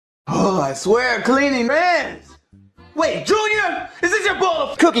I swear, cleaning hands. Wait, Junior, is this your bowl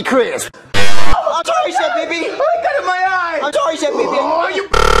of Cookie Crisp? I'm sorry, Chef Baby. I got it in my eye. I'm sorry, Chef Baby.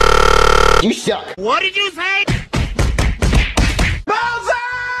 Oh, You suck. What did you say? Bowser!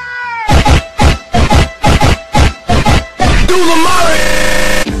 Do the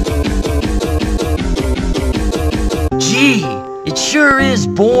Gee, it sure is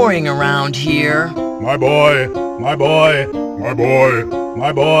boring around here. My boy, my boy, my boy,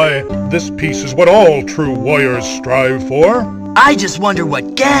 my boy. This peace is what all true warriors strive for. I just wonder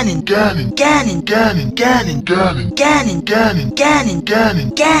what Ganon.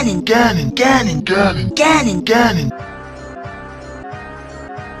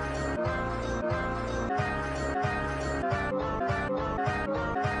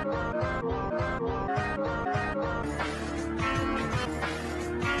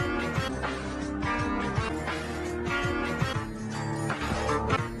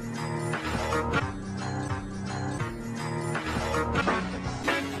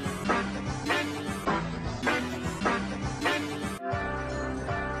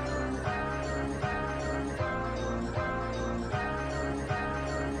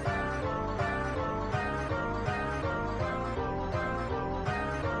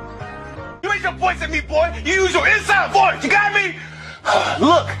 You ain't your voice at me, boy. You use your inside voice. You got me?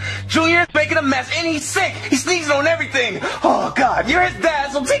 Look, Junior's making a mess and he's sick. He's sneezing on everything. Oh, God, you're his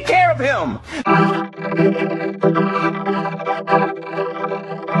dad, so take care of him.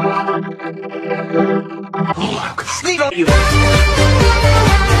 Oh, I'm gonna sneeze on you.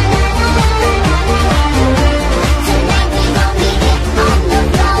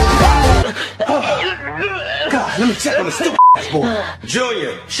 God, let me check on the stupid ass boy.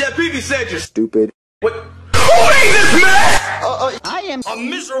 Junior, Chef Peepee said you're Stupid. What? Who made this mess? I am A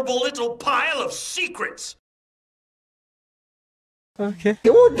miserable little pile of secrets. Okay.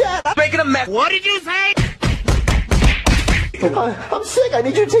 Oh, Dad, Making a mess. What did you say? I'm sick. I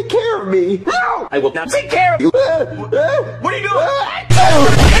need you to take care of me. No! I will not take care of you. What are you doing?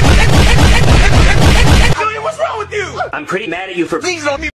 Junior, what's wrong with you? I'm pretty mad at you for Please don't me.